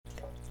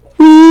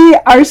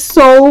are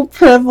so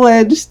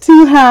privileged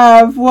to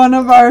have one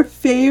of our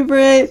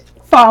favorite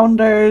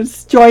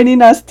founders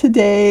joining us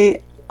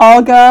today,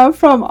 Olga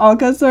from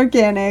Olga's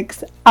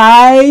Organics.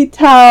 I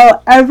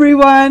tell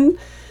everyone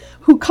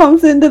who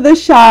comes into the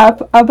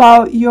shop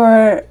about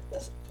your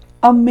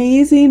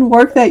amazing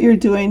work that you're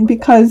doing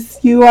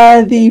because you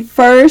are the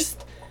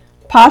first,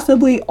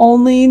 possibly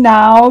only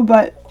now,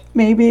 but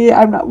maybe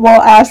we'll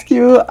ask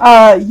you,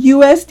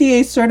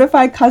 USDA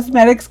certified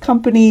cosmetics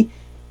company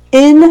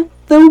in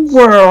the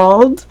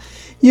world.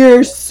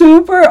 You're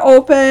super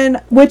open,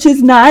 which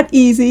is not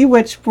easy,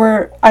 which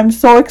I'm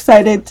so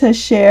excited to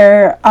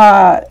share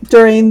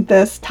during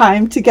this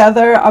time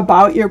together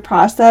about your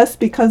process,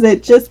 because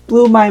it just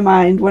blew my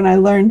mind when I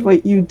learned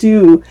what you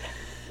do,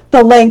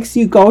 the lengths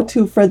you go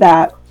to for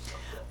that.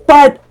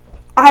 But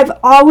I've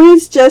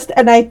always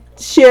and I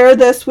share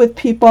this with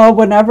people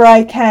whenever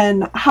I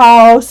can,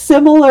 how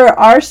similar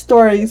our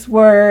stories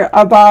were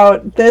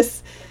about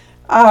this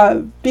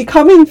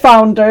becoming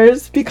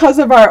founders because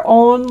of our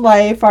own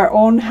life, our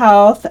own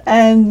health,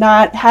 and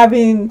not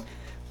having,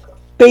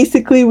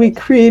 basically we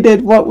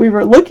created what we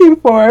were looking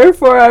for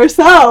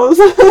ourselves.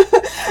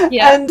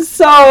 Yeah. And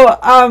so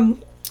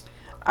I'm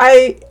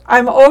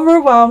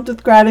overwhelmed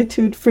with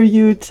gratitude for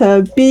you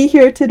to be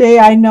here today.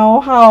 I know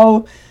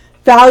how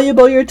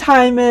valuable your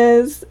time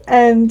is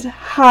and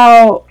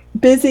how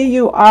busy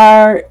you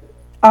are.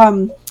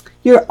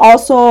 You're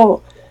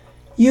also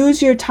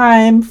use your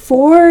time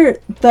for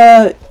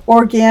the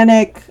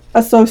Organic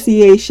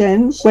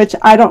Association, which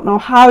I don't know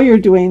how you're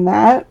doing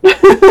that,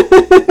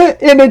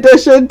 in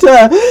addition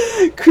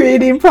to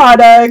creating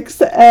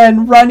products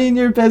and running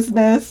your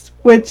business,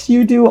 which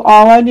you do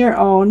all on your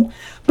own.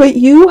 But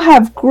you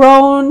have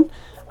grown.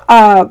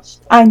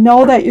 I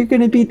know that you're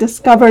going to be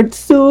discovered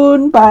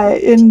soon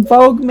in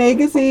Vogue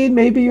magazine.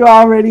 Maybe you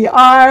already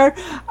are.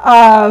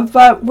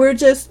 But we're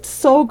just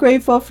so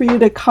grateful for you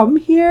to come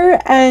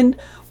here. And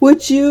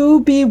would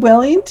you be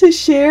willing to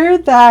share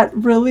that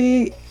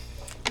really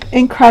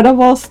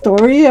incredible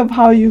story of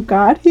how you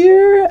got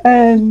here?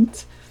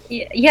 And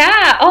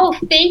yeah. Oh,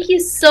 thank you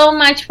so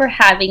much for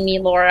having me,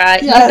 Laura.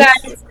 Yes.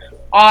 You guys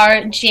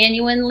are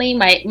genuinely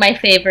my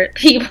favorite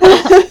people.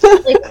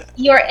 Like,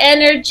 your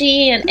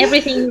energy and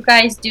everything you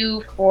guys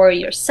do for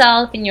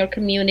yourself and your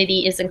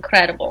community is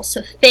incredible.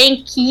 So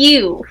thank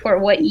you for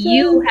what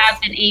you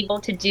have been able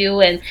to do.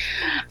 And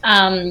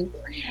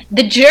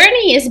the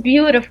journey is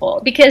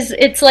beautiful because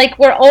it's like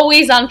we're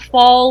always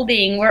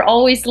unfolding, we're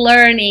always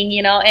learning,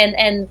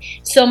 and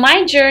so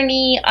my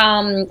journey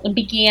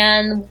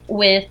began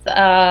with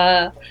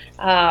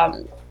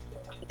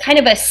kind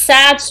of a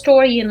sad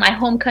story in my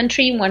home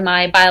country when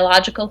my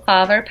biological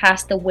father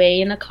passed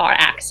away in a car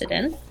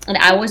accident, and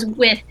I was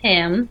with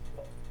him.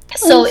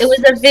 So it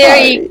was a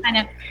very kind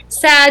of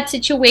sad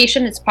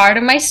situation. It's part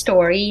of my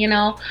story,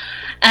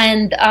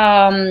 and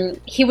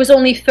he was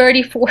only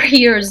 34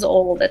 years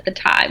old at the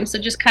time. So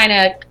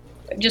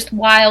just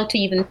wild to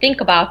even think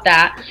about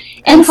that.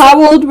 And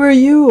how old were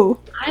you?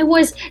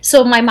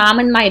 So my mom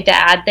and my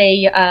dad,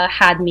 they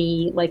had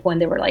me like when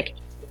they were like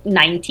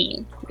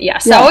 19. Yeah,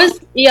 so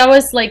I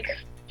was like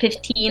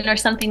 15 or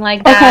something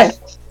like that. Okay.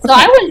 So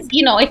I was,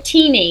 a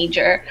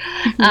teenager.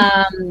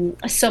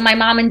 So my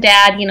mom and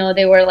dad,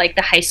 they were like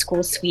the high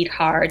school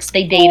sweethearts.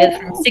 They dated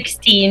from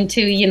 16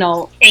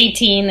 to,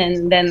 18,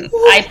 and then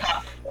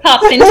I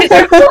popped into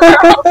their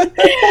world.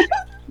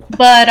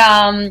 But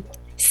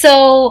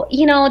so,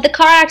 the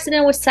car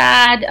accident was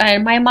sad.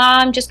 My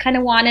mom just kind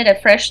of wanted a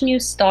fresh new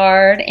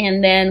start.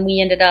 And then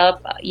we ended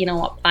up,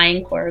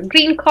 applying for a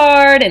green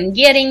card and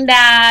getting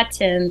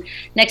that. And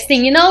next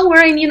thing you know,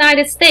 we're in the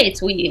United States.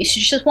 She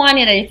just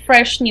wanted a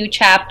fresh new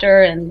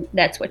chapter, and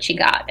that's what she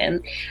got.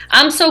 And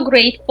I'm so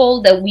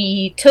grateful that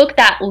we took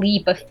that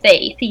leap of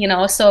faith,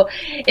 So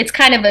it's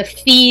kind of a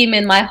theme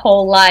in my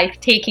whole life,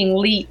 taking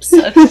leaps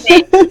of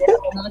faith, it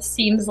almost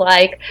seems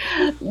like.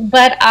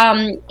 But,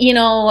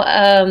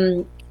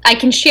 I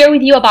can share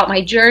with you about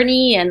my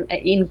journey and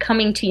in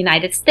coming to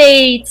United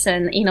States,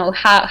 and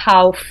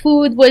how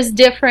food was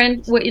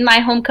different in my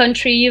home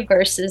country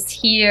versus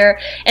here.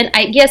 And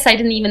I guess I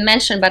didn't even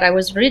mention, but I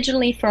was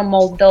originally from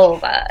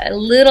Moldova, a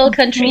little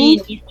country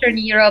in Eastern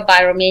Europe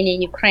by Romania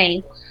and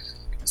Ukraine.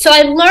 So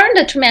I learned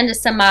a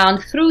tremendous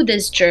amount through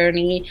this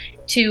journey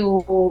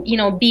to,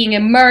 being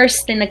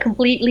immersed in a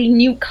completely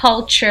new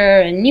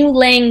culture and new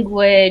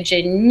language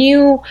and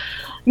new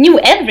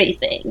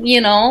everything,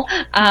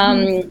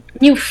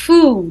 new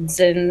foods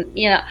and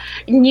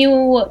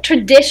new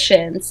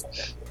traditions.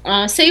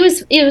 So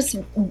it was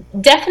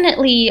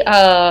definitely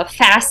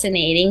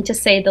fascinating, to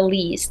say the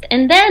least.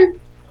 And then,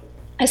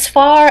 as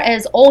far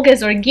as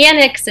Olga's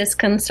Organics is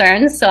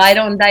concerned, so I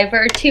don't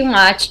divert too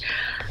much,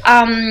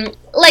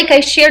 like I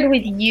shared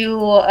with you,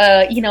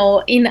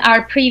 in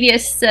our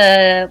previous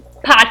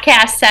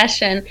podcast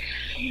session,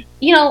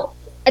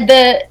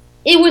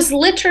 it was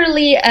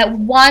literally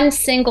one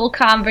single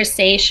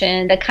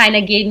conversation that kind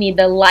of gave me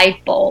the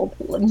light bulb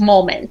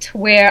moment,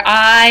 where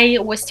I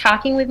was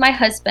talking with my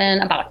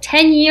husband about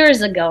 10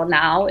 years ago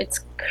now.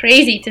 It's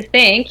crazy to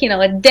think,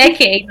 a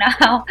decade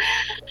now.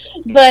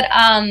 But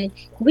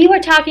we were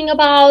talking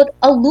about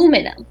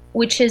aluminum,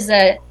 which is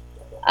a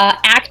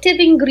active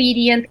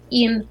ingredient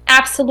in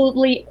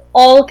absolutely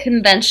all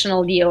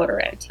conventional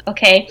deodorant.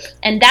 Okay,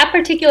 and that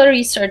particular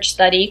research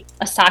study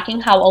was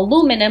talking how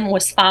aluminum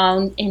was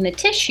found in the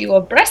tissue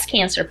of breast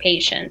cancer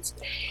patients.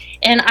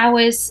 And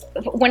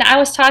when I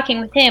was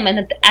talking with him,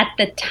 and at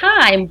the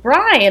time,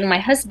 Brian, my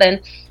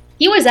husband,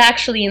 he was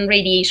actually in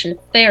radiation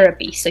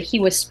therapy. So he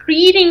was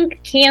treating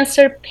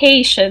cancer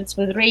patients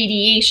with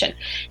radiation.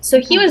 So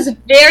he was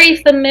very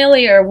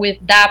familiar with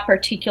that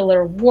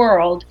particular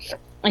world.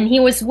 And he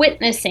was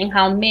witnessing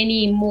how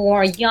many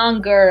more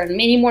younger and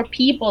many more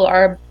people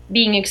are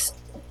being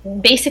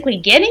basically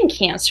getting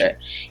cancer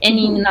in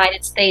the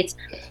United States.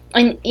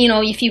 And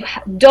if you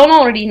don't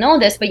already know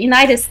this, but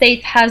United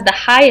States has the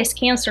highest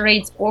cancer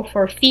rates both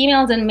for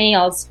females and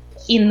males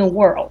in the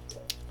world.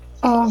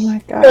 Oh my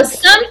So gosh.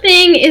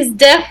 something is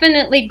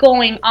definitely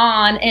going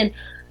on. And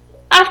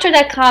after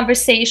that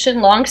conversation,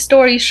 long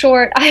story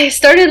short, I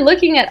started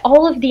looking at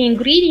all of the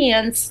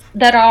ingredients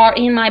that are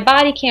in my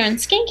body care and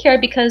skincare,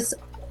 because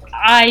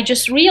I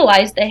just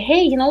realized that,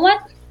 hey, you know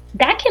what?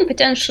 That can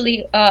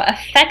potentially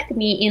affect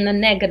me in a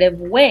negative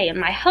way in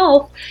my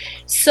health.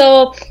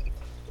 So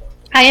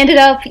I ended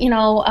up,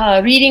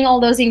 reading all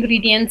those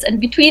ingredients,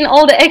 and between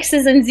all the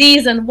X's and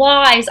Z's and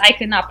Y's, I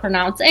could not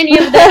pronounce any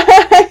of them.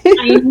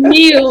 I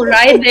knew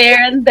right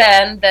there and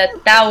then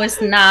that was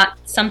not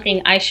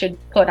something I should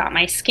put on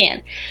my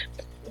skin.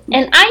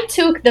 And I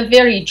took the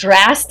very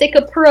drastic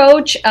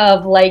approach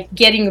of like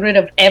getting rid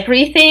of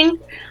everything.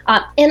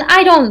 And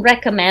I don't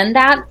recommend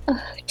that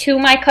to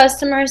my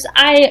customers.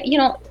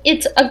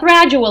 It's a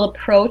gradual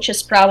approach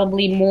is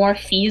probably more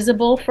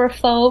feasible for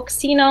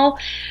folks,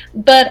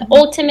 but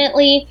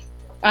ultimately,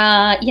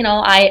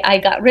 I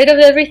got rid of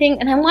everything,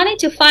 and I wanted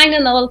to find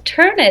an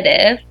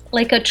alternative,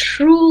 like a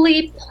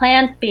truly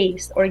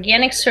plant-based,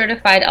 organic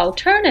certified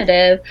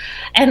alternative,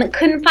 and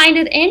couldn't find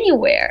it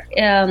anywhere.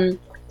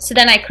 So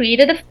then I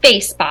created a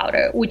face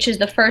powder, which is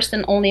the first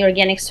and only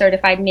organic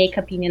certified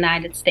makeup in the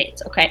United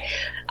States. Okay,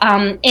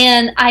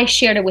 and I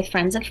shared it with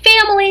friends and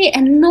family,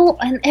 and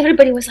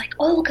everybody was like,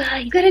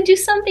 "Olga, you gotta do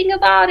something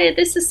about it.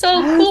 This is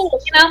so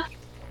cool,"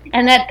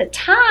 And at the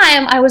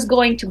time, I was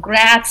going to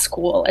grad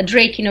school at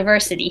Drake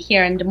University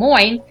here in Des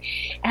Moines,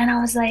 and I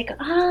was like,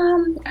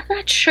 I'm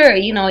not sure,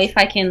 if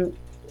I can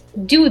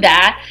do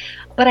that.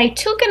 But I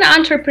took an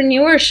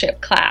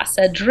entrepreneurship class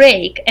at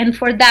Drake, and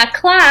for that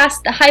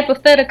class, the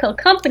hypothetical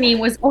company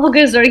was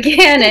Olga's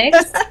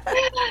Organics.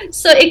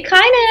 So it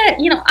kind of,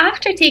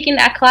 after taking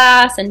that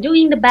class and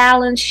doing the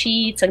balance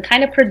sheets and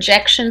kind of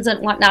projections and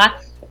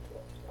whatnot,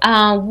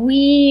 I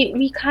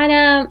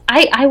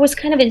was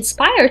kind of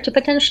inspired to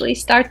potentially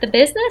start the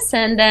business.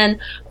 And then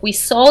we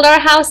sold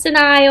our house in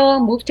Iowa,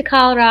 moved to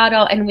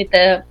Colorado, and with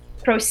the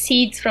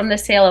proceeds from the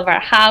sale of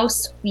our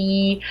house,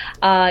 we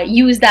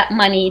used that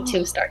money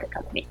to start a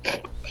company.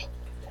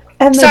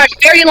 And sorry,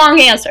 very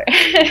long answer.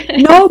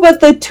 No, but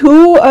the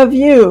two of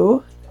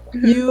you,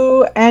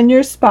 you and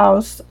your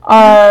spouse,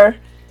 are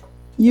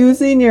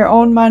using your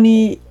own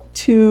money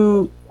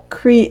to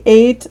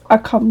create a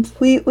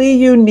completely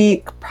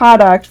unique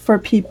product for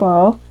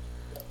people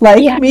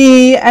like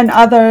me and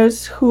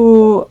others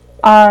who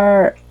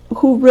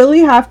really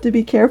have to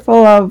be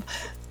careful of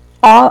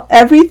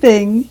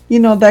everything,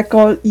 that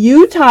goes.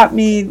 You taught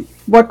me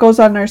what goes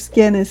on our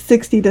skin is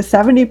 60 to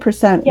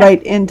 70%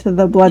 right into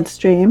the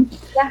bloodstream.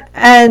 Yeah.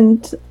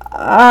 And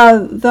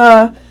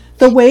the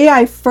way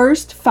I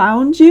first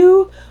found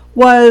you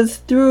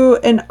was through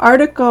an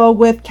article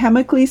with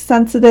chemically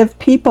sensitive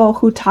people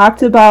who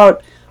talked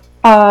about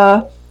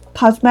a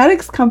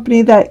cosmetics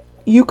company that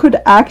you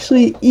could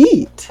actually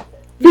eat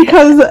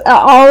because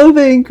all of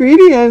the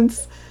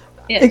ingredients,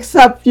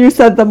 except you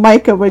said the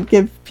mica would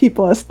give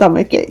people a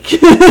stomach ache.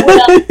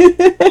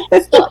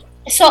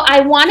 So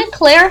I want to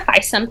clarify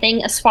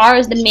something as far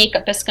as the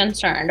makeup is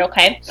concerned,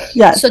 okay?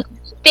 Yes. So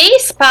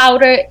face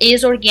powder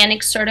is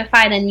organic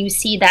certified, and you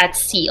see that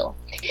seal,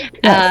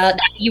 that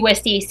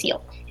USDA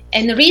seal.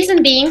 And the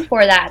reason being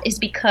for that is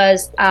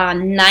because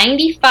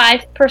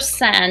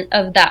 95%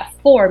 of that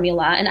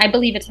formula, and I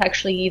believe it's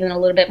actually even a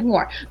little bit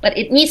more, but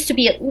it needs to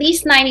be at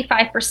least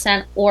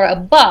 95% or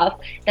above,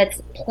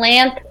 that's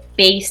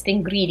plant-based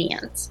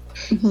ingredients.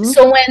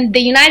 So when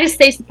the United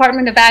States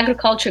Department of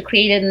Agriculture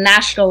created a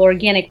national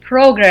organic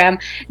program,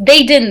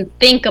 they didn't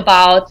think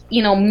about,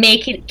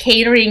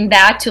 catering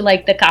that to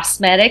like the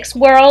cosmetics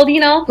world,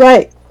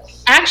 Right.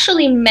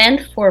 Actually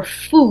meant for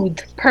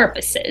food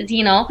purposes,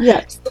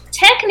 Yes. So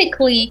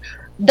technically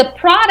the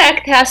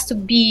product has to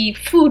be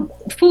food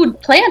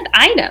plant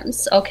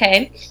items,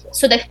 okay?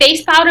 So the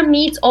face powder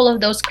meets all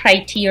of those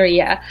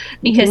criteria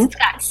because it's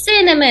got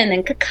cinnamon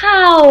and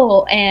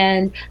cacao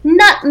and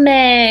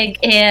nutmeg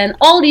and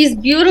all these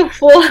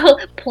beautiful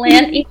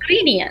plant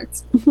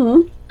ingredients.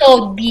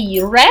 So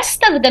the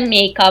rest of the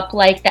makeup,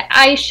 like the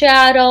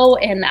eyeshadow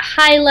and the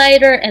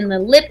highlighter and the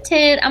lip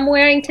tint I'm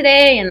wearing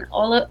today and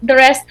all of the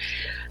rest,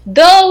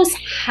 those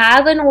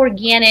have an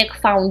organic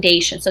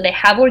foundation. So they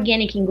have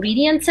organic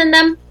ingredients in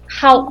them.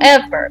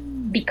 However,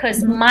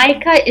 because Mhm.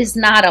 mica is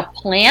not a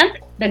plant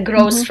that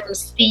grows Mhm. from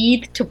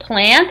seed to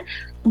plant,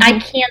 I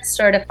Mhm. can't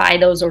certify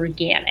those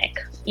organic.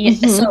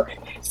 So, Mhm.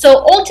 so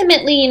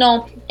ultimately,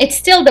 it's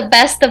still the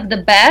best of the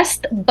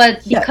best,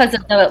 but because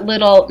Yes. of the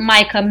little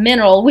mica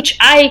mineral, which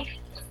I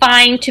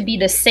find to be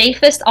the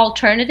safest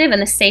alternative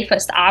and the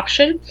safest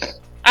option,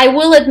 I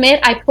will admit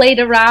I played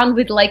around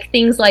with like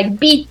things like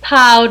beet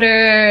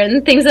powder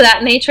and things of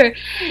that nature,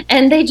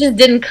 and they just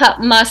didn't cut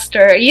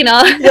muster. They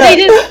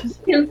Yeah.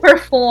 didn't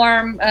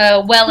perform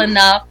well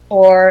enough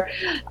for,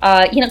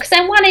 because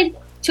I wanted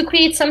to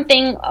create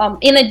something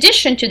in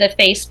addition to the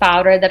face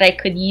powder that I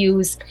could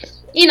use,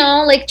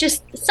 like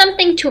just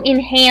something to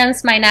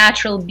enhance my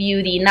natural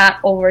beauty, not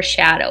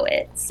overshadow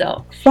it.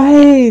 So, yeah.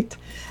 Right.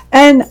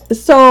 And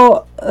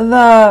so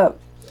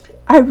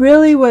I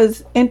really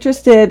was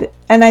interested,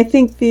 and I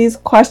think these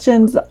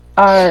questions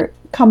are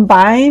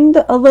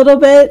combined a little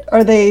bit,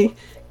 or they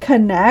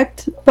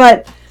connect,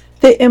 but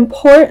the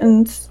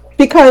importance,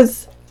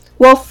 because,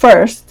 well,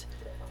 first,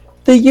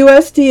 the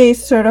USDA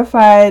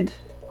certified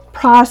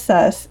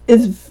process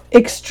is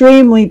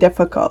extremely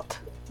difficult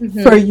for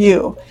Mm-hmm.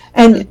 you.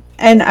 And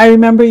Mm-hmm. I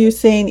remember you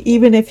saying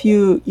even if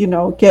you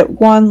get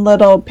one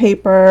little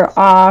paper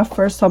off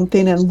or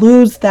something and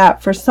lose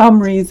that for some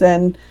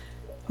reason,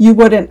 you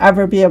wouldn't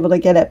ever be able to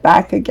get it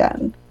back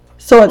again.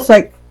 So it's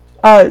like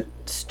a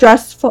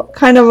stressful,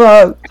 kind of a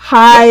Yeah.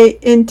 high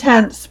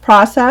intense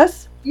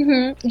process.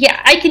 Yeah,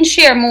 I can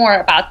share more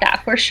about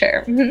that for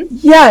sure.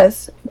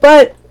 Yes,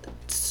 but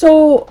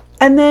so,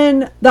 and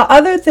then the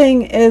other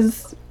thing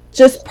is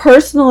just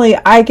personally,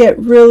 I get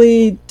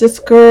really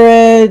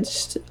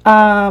discouraged.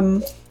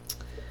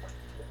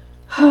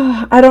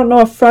 I don't know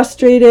if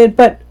frustrated,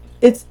 but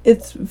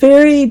it's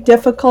very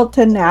difficult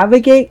to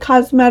navigate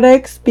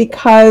cosmetics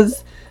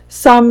because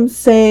some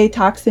say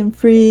toxin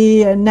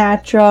free and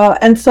natural,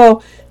 and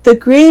so the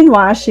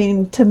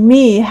greenwashing to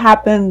me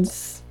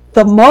happens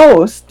the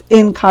most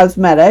in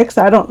cosmetics.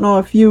 I don't know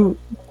if you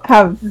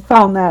have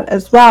found that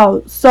as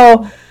well.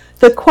 So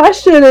the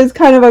question is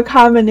kind of a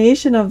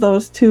combination of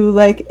those two.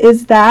 Like,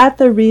 is that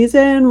the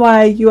reason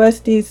why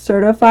USD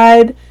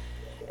certified?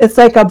 It's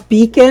like a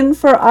beacon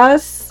for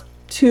us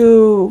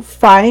to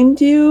find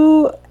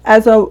you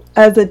as a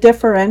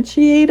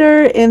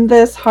differentiator in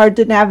this hard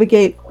to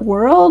navigate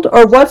world,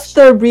 or what's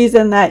the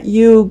reason that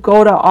you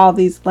go to all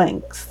these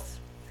links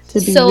to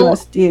be So,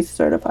 USDA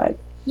certified?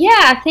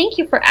 yeah, thank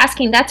you for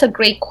asking. That's a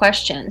great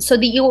question. So,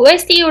 the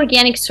USDA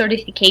organic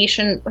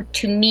certification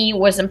to me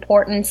was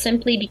important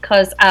simply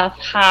because of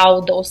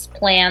how those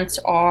plants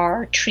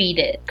are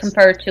treated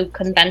compared to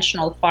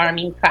conventional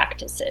farming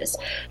practices.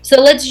 So,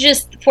 let's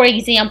just, for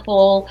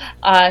example,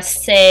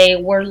 say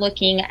we're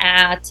looking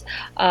at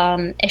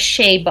a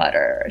shea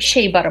butter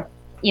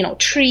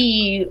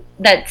tree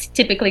that's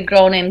typically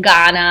grown in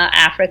Ghana,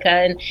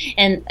 Africa,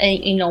 and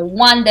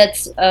one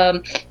that's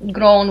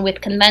grown with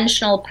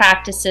conventional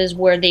practices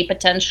where they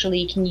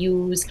potentially can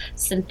use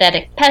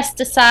synthetic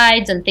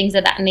pesticides and things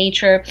of that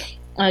nature.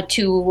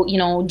 To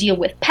deal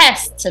with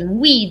pests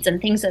and weeds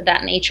and things of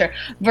that nature,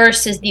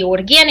 versus the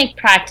organic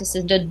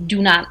practices that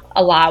do not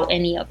allow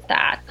any of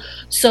that.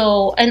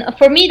 So, and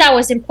for me that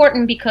was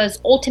important because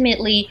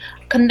ultimately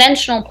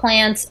conventional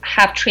plants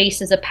have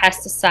traces of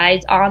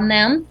pesticides on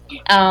them,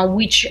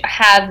 which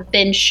have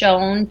been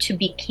shown to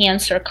be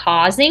cancer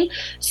causing.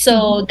 Mm-hmm.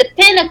 So the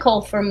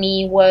pinnacle for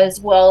me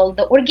was, well,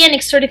 the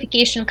organic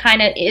certification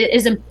kind of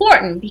is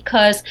important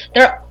because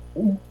there are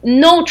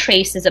no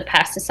traces of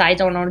pesticides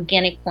on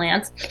organic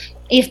plants.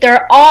 If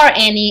there are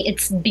any,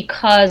 it's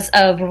because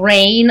of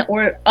rain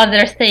or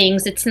other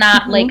things. It's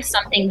not like Mm-hmm.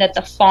 something that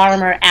the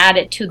farmer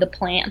added to the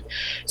plant.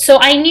 So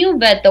I knew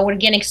that the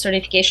organic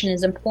certification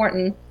is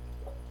important,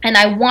 and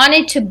I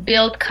wanted to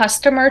build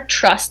customer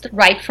trust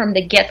right from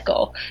the get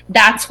go.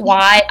 That's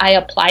why I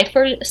applied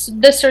for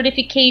the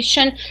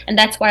certification, and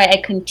that's why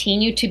I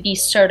continue to be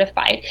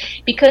certified.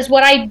 Because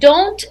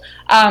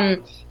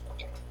um,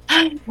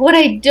 what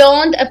I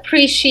don't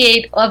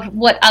appreciate of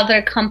what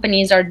other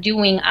companies are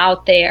doing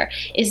out there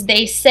is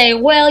they say,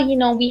 well,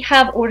 we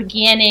have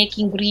organic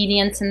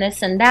ingredients and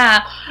this and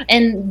that.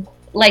 And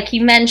like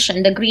you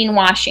mentioned, the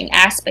greenwashing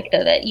aspect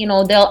of it,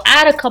 they'll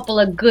add a couple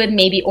of good,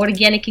 maybe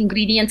organic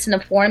ingredients in a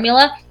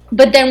formula.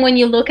 But then when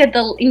you look at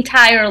the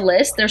entire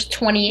list, there's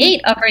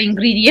 28 other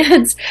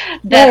ingredients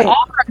that Right.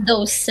 are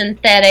those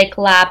synthetic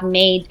lab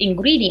made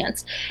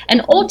ingredients.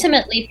 And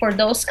ultimately for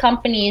those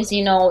companies,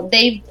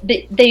 they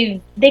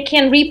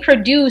can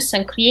reproduce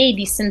and create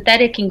these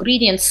synthetic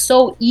ingredients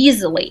so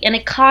easily, and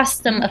it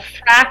costs them a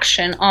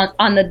fraction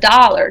on the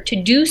dollar to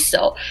do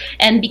so.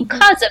 And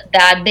because of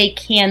that, they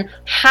can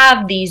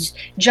have these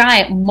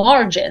giant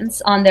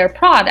margins on their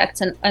products,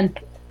 and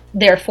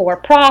therefore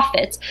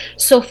profits.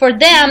 So for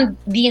them,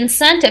 the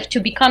incentive to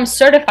become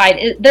certified,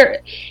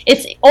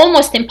 it's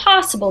almost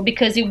impossible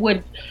because it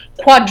would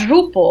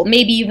quadruple,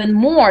 maybe even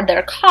more,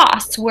 their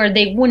costs, where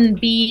they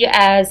wouldn't be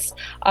as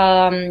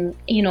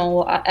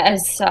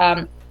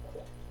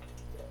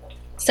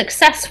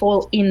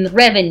successful in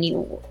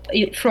revenue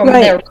from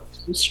their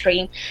Right.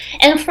 mainstream.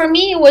 And for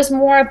me, it was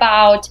more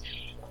about,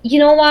 you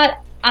know what?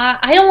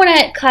 I don't want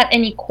to cut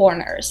any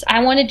corners.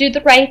 I want to do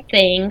the right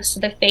thing. So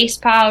the face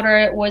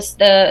powder was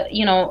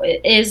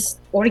is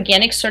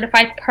organic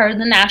certified per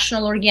the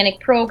National Organic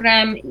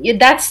Program.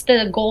 That's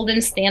the golden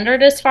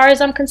standard as far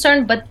as I'm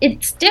concerned. But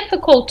it's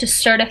difficult to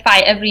certify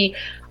every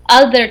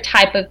other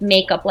type of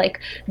makeup, like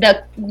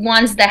the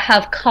ones that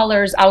have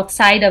colors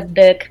outside of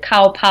the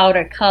cacao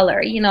powder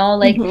color,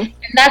 Mm-hmm.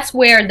 and that's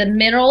where the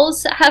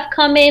minerals have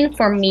come in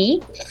for me.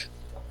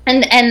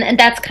 And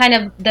that's kind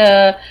of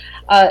the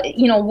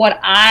what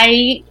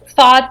I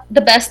thought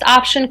the best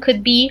option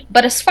could be.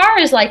 But as far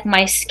as like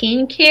my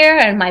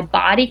skincare and my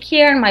body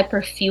care and my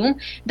perfume,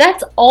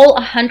 that's all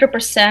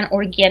 100%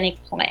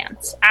 organic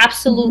plants, Mm-hmm.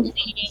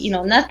 absolutely,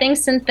 nothing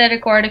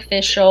synthetic or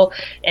artificial.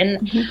 And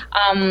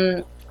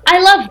Mm-hmm. I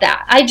love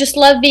that. I just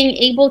love being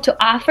able to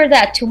offer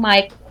that to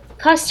my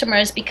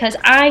customers because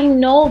I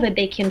know that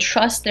they can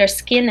trust their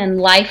skin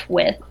and life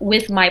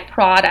with my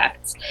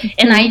products.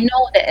 And I Mm-hmm.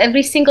 know that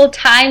every single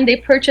time they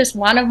purchase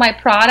one of my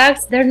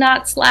products, they're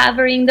not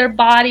slavering their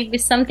body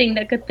with something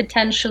that could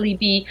potentially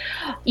be,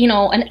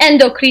 an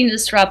endocrine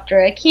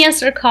disruptor, a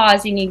cancer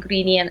causing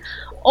ingredient,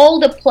 all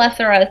the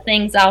plethora of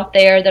things out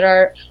there that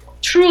are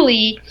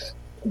truly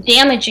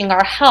damaging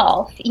our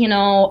health,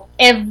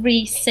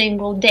 every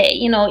single day.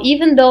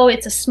 Even though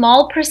it's a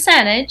small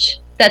percentage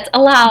that's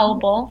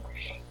allowable,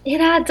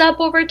 it adds up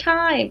over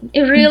time.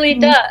 It really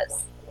Mm-hmm.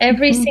 does.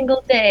 Every Mm-hmm.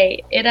 single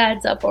day, it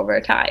adds up over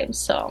time.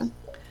 So,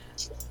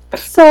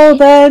 So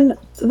then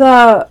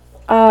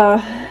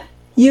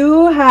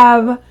you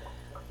have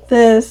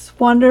this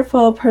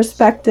wonderful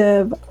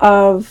perspective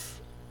of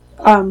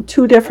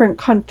two different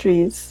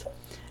countries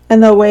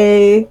and the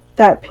way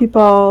that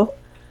people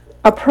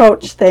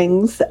approach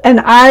things. And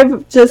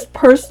I've just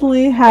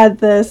personally had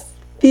this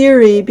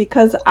theory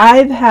because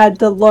I've had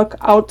to look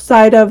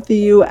outside of the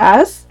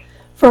US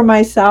for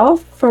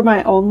myself, for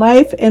my own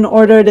life, in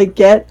order to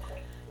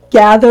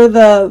gather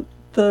the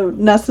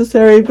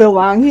necessary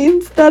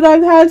belongings that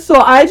I've had. So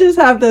I just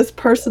have this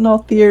personal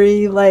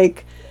theory,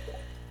 like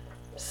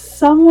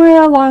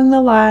somewhere along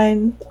the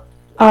line,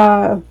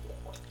 uh,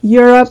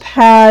 Europe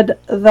had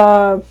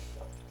the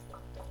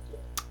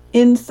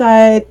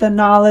insight, the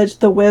knowledge,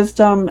 the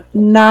wisdom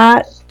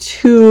not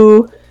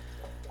to,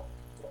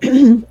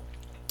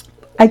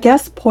 I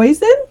guess,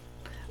 poison?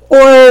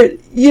 Or,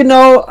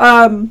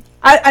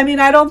 I mean,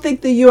 I don't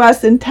think the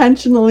US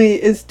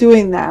intentionally is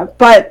doing that,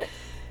 but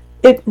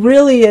it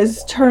really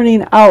is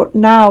turning out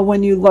now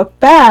when you look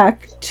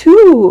back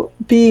to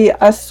be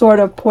a sort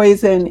of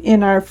poison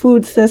in our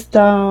food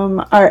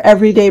system, our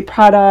everyday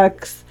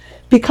products,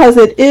 because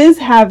it is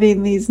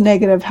having these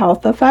negative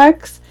health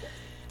effects.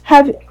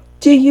 Have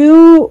do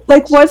you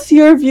like what's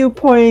your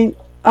viewpoint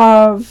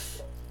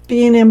of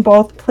being in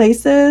both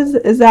places?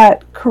 Is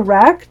that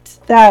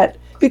correct? That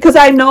because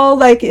I know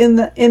like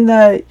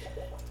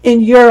in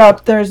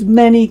Europe, there's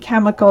many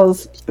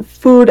chemicals,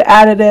 food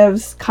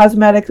additives,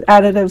 cosmetic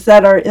additives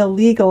that are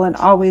illegal and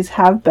always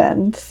have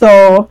been.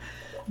 So,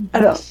 I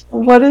don't.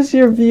 What is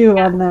your view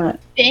on that?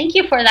 thank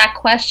you for that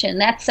question.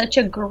 That's such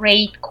a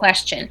great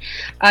question.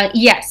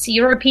 Yes,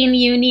 European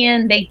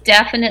Union, they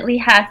definitely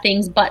have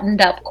things buttoned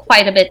up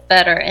quite a bit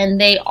better, and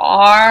they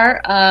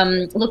are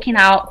looking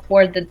out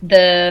for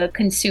the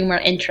consumer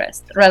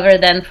interest rather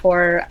than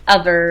for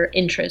other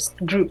interest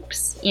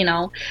groups.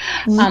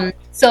 Mm-hmm.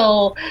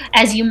 So,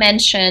 as you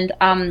mentioned,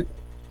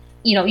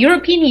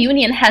 European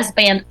Union has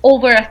banned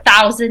over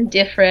 1,000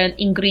 different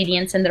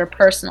ingredients in their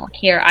personal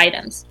care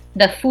items.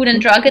 The Food and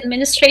Drug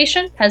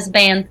Administration has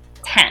banned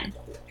 10.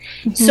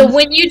 So Mm-hmm.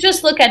 when you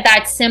just look at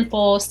that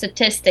simple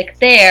statistic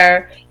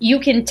there, you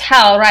can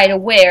tell right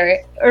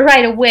away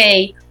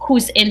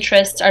whose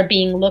interests are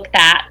being looked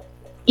at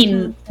Mm-hmm.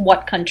 in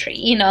what country.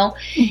 And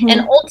Mm-hmm.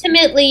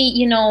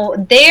 ultimately,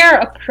 their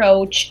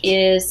approach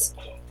is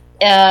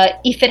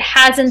if it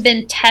hasn't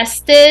been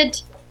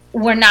tested,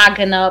 we're not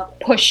gonna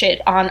push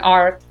it on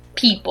our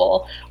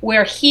people.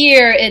 Where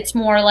here, it's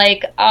more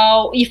like,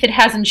 oh, if it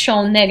hasn't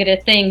shown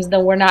negative things,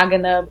 then we're not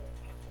gonna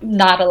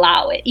not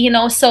allow it.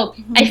 So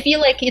I Mm-hmm. feel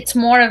like it's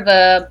more of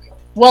a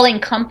well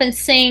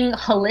encompassing,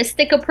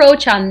 holistic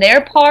approach on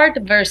their part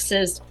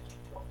versus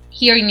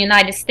here in the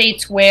United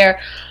States where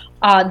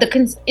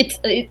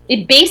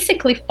it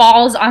basically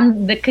falls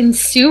on the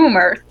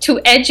consumer to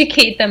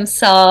educate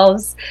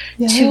themselves,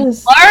 to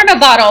Yes. learn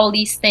about all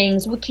these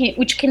things,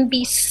 which can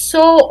be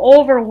so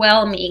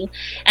overwhelming.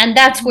 And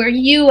that's where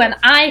you and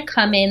I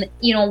come in,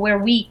 where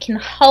we can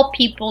help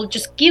people,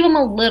 just give them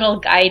a little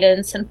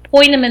guidance and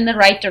point them in the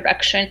right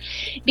direction.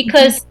 Mm-hmm.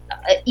 Because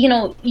you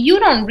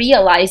don't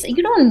realize,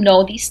 you don't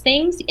know these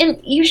things, and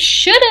you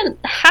shouldn't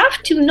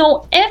have to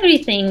know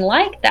everything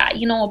like that,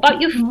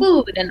 about your Mm-hmm.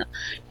 food and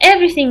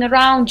everything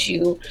around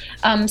you.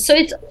 So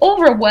it's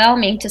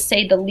overwhelming to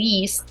say the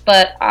least.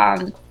 But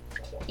our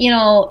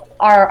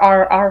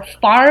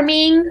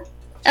farming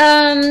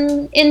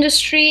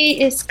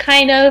industry is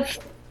kind of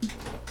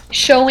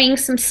showing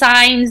some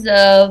signs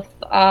of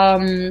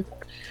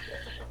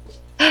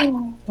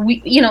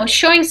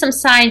showing some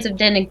signs of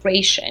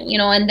denigration,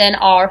 and then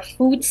our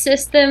food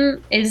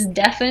system is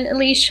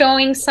definitely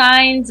showing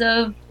signs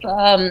of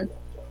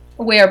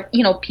where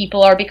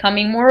people are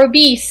becoming more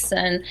obese.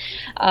 And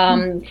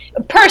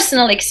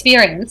personal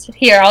experience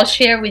here I'll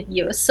share with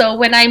you. So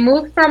when I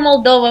moved from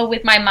Moldova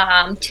with my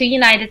mom to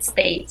United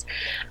States,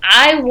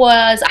 I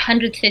was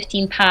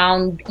 115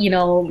 pound,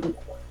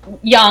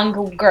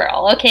 young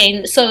girl.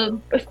 Okay, so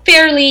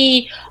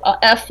fairly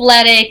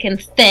athletic and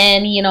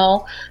thin,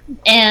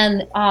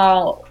 and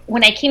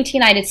when I came to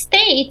United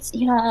States,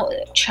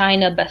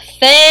 China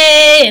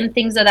buffet and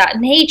things of that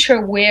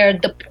nature, where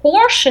the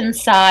portion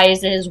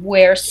sizes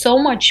were so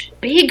much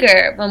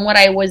bigger than what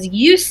I was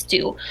used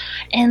to,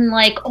 and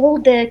like all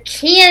the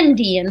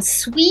candy and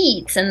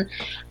sweets and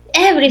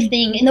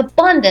everything in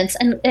abundance.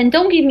 And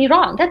don't get me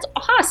wrong, that's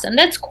awesome,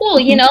 that's cool,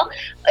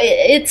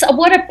 it's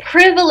what a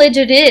privilege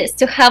it is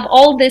to have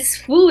all this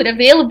food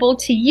available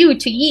to you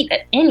to eat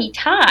at any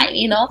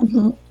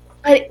time,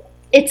 but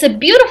it's a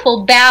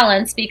beautiful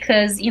balance,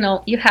 because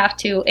you have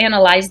to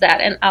analyze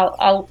that, and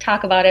I'll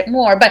talk about it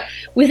more. But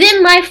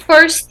within my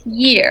first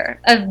year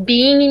of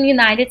being in the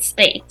United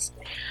States,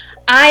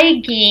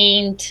 I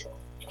gained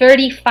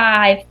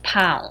 35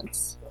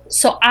 pounds.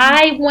 So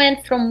I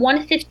went from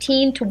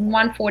 115 to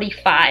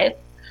 145.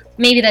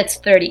 Maybe that's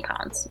 30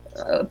 pounds.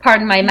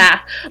 Pardon my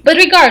math. But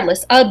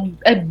regardless,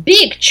 a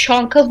big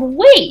chunk of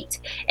weight.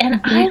 And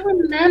I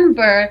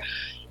remember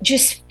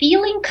just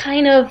feeling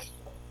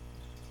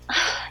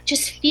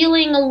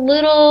a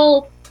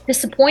little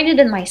disappointed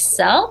in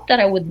myself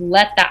that I would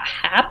let that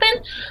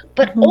happen,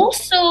 but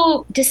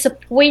also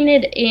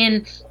disappointed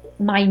in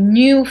my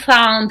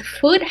newfound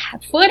food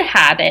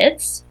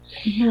habits,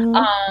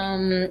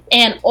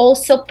 and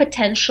also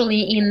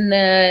potentially in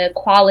the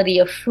quality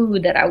of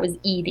food that I was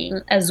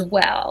eating as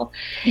well.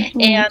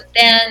 And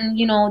then,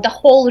 the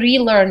whole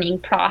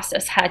relearning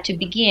process had to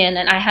begin,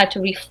 and I had to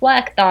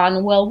reflect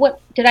on, well,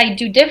 what did I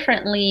do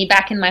differently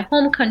back in my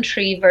home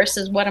country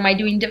versus what am I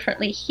doing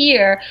differently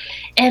here?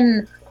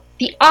 And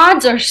the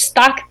odds are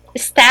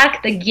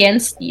stacked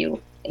against you,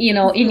 in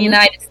the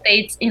United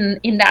States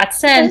in that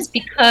sense,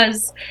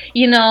 because,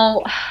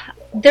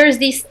 there's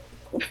these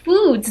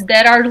foods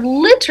that are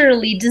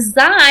literally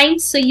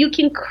designed so you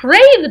can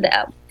crave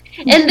them,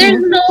 and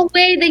there's no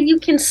way that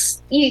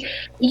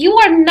you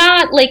are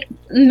not like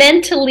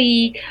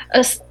mentally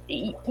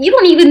you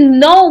don't even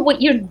know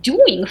what you're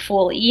doing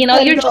fully,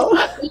 you're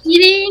just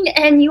eating,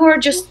 and you're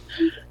just,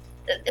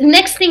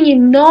 next thing you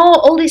know,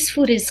 all this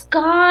food is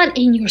gone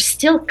and you're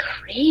still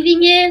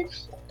craving it.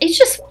 It's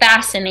just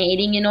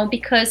fascinating,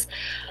 because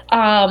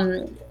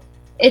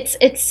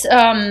it's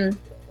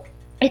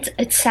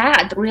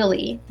sad,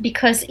 really,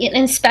 because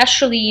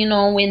especially,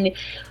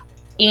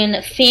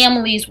 in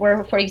families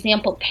where, for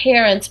example,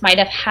 parents might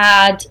have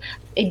had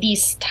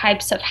these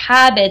types of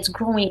habits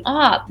growing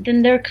up,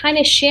 then they're kind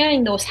of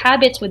sharing those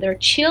habits with their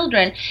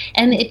children,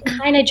 and it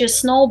kind of just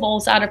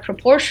snowballs out of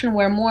proportion,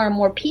 where more and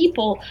more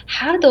people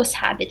have those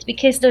habits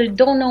because they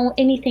don't know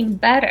anything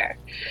better.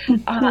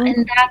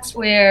 And that's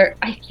where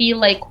I feel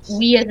like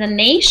we as a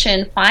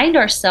nation find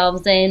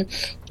ourselves in,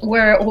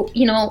 where,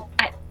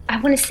 I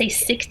want to say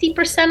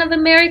 60% of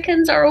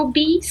Americans are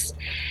obese,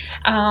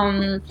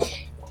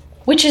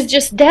 which is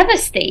just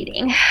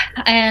devastating.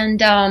 And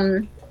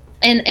the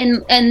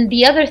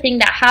other thing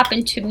that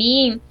happened to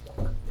me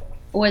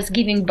was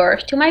giving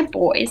birth to my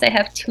boys. I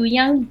have two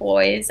young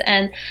boys,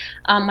 and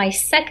my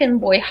second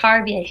boy,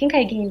 Harvey, I think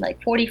I gained like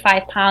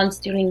 45 pounds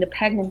during the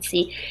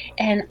pregnancy,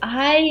 and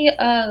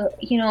I,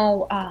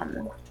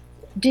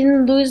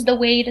 didn't lose the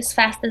weight as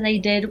fast as I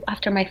did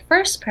after my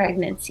first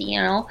pregnancy,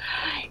 and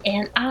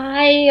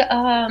I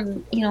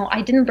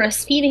didn't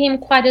breastfeed him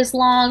quite as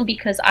long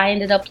because I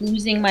ended up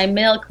losing my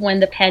milk when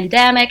the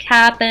pandemic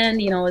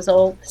happened. It was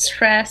all the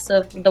stress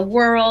of the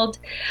world,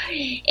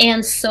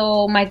 and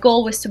so my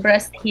goal was to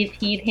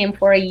breastfeed him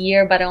for a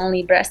year, but I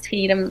only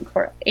breastfeed him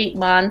for 8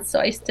 months. So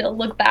I still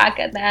look back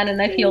at that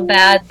and I feel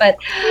bad, but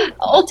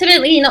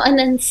ultimately, and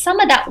then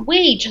some of that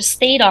weight just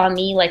stayed on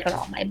me, like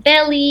around my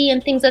belly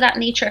and things of that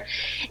nature.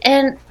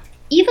 And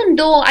even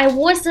though I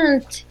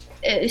wasn't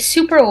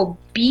super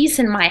obese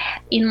in my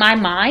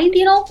mind,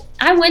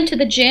 I went to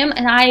the gym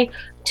and I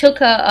took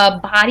a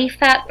body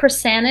fat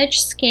percentage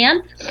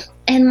scan,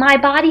 and my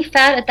body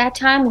fat at that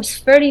time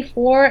was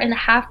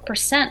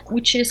 34.5%,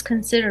 which is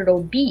considered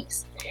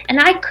obese.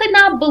 And I could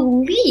not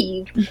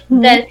believe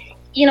that,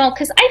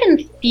 because I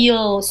didn't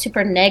feel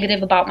super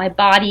negative about my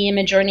body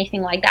image or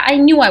anything like that. I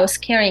knew I was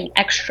carrying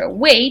extra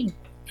weight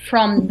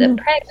from the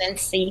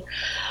pregnancy,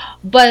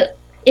 but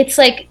it's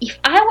like, if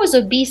I was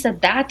obese at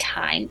that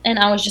time and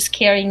I was just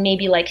carrying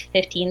maybe like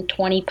 15,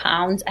 20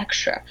 pounds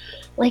extra,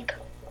 like,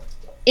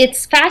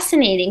 it's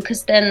fascinating,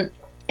 because then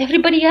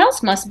everybody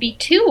else must be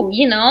too,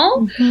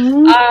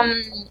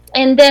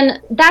 and then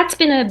that's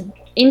been an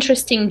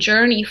interesting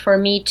journey for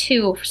me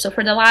too. So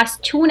for the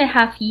last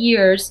 2.5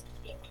 years,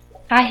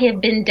 I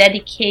have been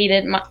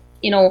dedicated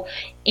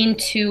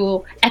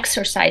into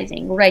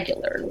exercising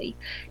regularly,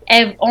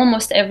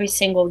 almost every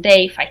single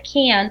day if I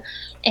can.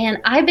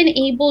 And I've been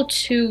able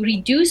to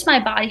reduce my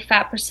body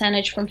fat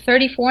percentage from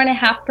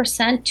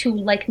 34.5% to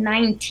like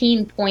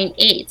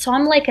 19.8. So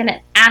I'm like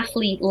an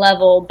athlete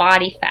level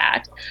body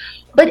fat,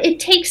 but it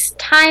takes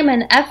time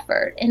and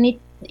effort, and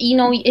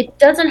it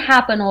doesn't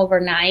happen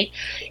overnight.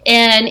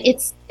 And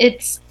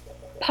it's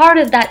part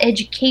of that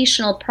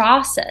educational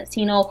process.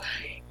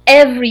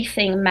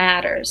 Everything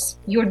matters.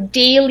 Your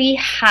daily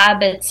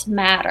habits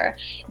matter,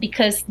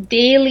 because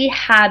daily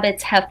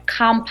habits have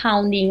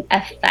compounding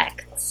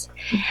effects.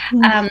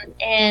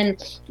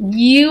 And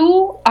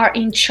you are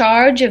in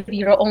charge of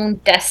your own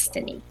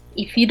destiny.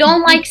 If you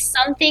don't like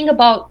something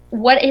about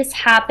what is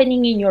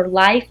happening in your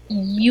life,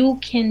 you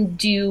can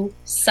do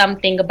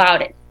something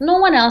about it. No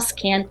one else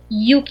can.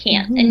 You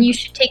can. And you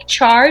should take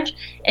charge,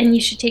 and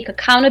you should take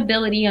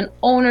accountability and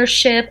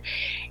ownership,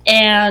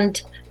 and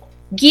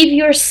give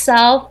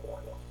yourself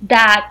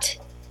that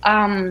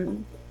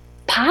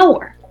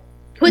power.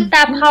 Put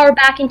that power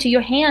back into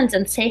your hands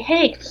and say,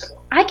 hey,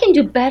 I can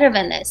do better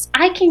than this.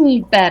 I can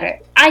eat better.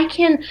 I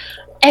can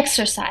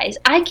exercise.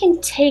 I can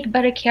take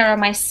better care of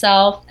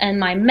myself and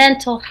my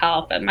mental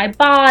health and my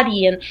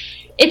body. And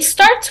it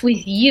starts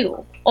with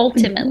you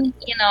ultimately.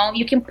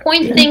 You can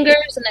point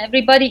fingers and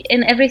everybody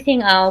and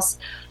everything else,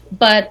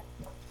 but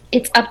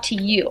it's up to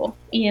you,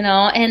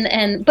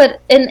 and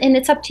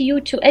it's up to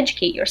you to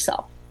educate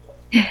yourself.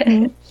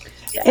 Yeah.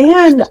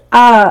 And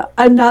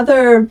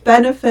another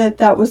benefit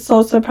that was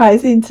so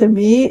surprising to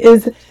me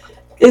is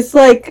it's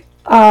like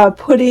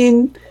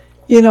putting,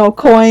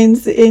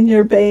 coins in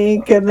your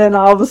bank, and then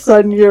all of a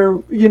sudden you're,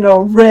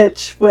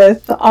 rich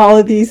with all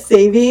of these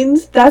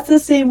savings. That's the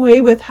same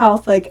way with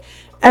health. Like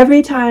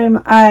every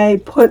time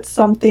I put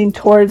something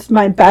towards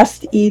my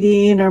best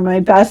eating or my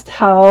best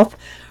health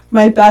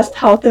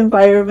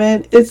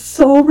environment, it's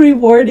so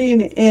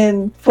rewarding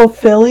and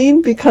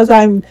fulfilling, because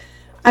I'm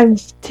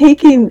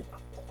taking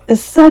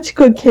such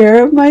good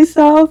care of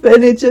myself,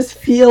 and it just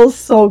feels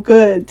so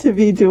good to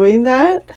be doing that.